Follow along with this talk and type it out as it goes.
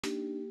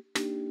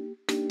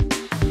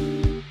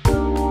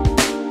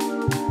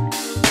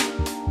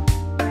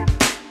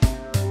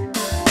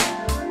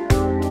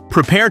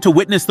Prepare to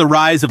witness the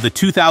rise of the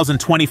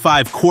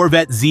 2025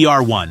 Corvette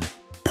ZR1,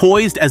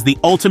 poised as the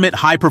ultimate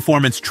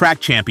high-performance track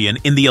champion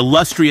in the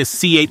illustrious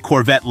C8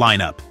 Corvette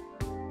lineup.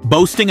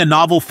 Boasting a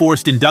novel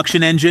forced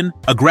induction engine,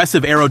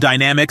 aggressive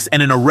aerodynamics,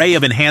 and an array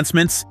of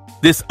enhancements,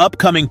 this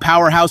upcoming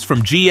powerhouse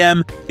from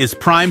GM is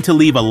primed to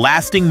leave a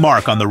lasting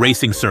mark on the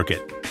racing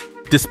circuit.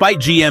 Despite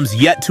GM's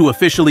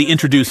yet-to-officially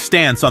introduce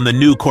stance on the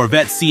new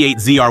Corvette C8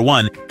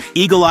 ZR1,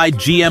 eagle-eyed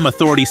GM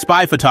Authority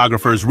spy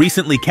photographers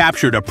recently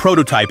captured a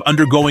prototype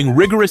undergoing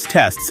rigorous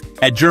tests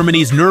at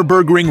Germany's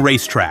Nürburgring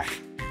racetrack.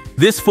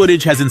 This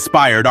footage has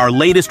inspired our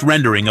latest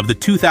rendering of the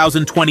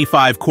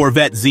 2025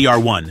 Corvette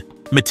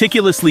ZR1,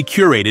 meticulously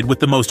curated with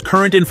the most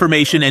current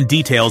information and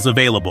details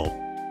available.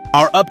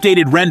 Our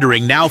updated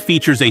rendering now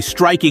features a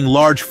striking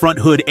large front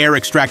hood air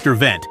extractor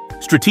vent,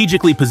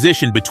 strategically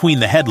positioned between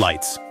the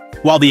headlights.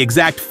 While the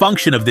exact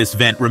function of this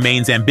vent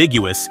remains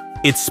ambiguous,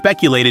 it's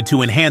speculated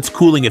to enhance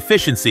cooling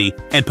efficiency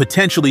and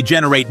potentially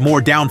generate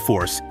more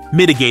downforce,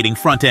 mitigating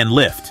front-end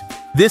lift.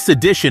 This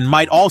addition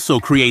might also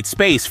create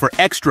space for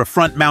extra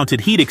front-mounted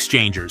heat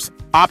exchangers,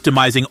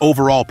 optimizing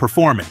overall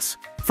performance.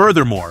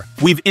 Furthermore,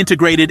 we've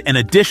integrated an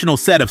additional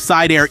set of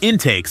side air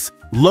intakes,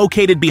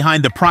 located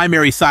behind the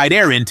primary side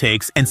air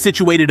intakes and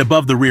situated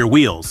above the rear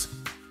wheels.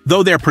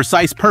 Though their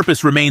precise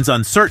purpose remains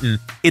uncertain,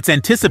 it's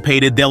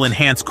anticipated they'll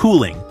enhance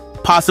cooling,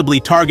 possibly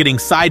targeting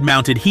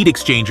side-mounted heat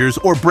exchangers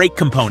or brake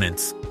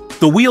components.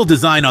 The wheel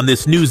design on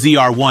this new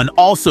ZR1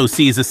 also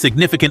sees a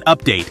significant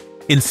update,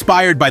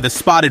 inspired by the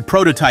spotted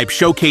prototype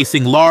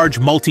showcasing large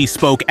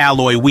multi-spoke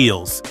alloy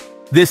wheels.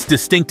 This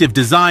distinctive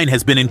design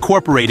has been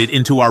incorporated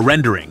into our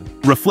rendering,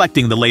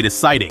 reflecting the latest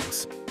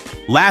sightings.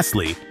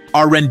 Lastly,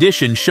 our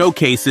rendition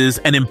showcases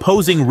an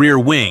imposing rear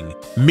wing,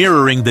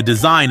 mirroring the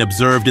design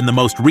observed in the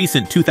most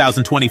recent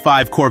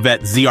 2025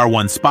 Corvette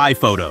ZR1 spy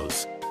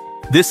photos.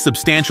 This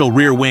substantial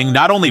rear wing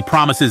not only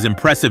promises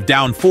impressive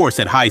downforce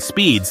at high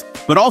speeds,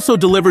 but also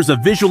delivers a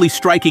visually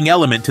striking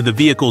element to the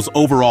vehicle's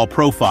overall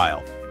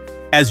profile.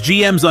 As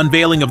GM's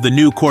unveiling of the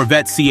new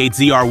Corvette C8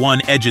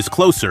 ZR1 edges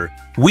closer,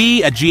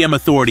 we at GM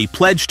Authority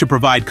pledge to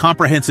provide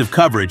comprehensive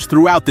coverage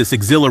throughout this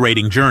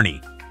exhilarating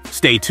journey.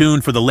 Stay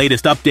tuned for the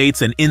latest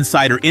updates and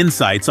insider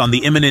insights on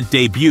the imminent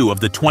debut of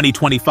the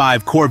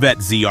 2025 Corvette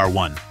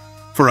ZR1.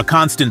 For a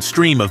constant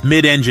stream of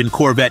mid-engine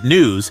Corvette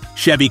news,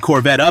 Chevy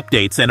Corvette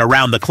updates, and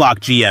around-the-clock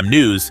GM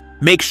news,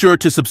 make sure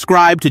to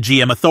subscribe to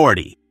GM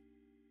Authority.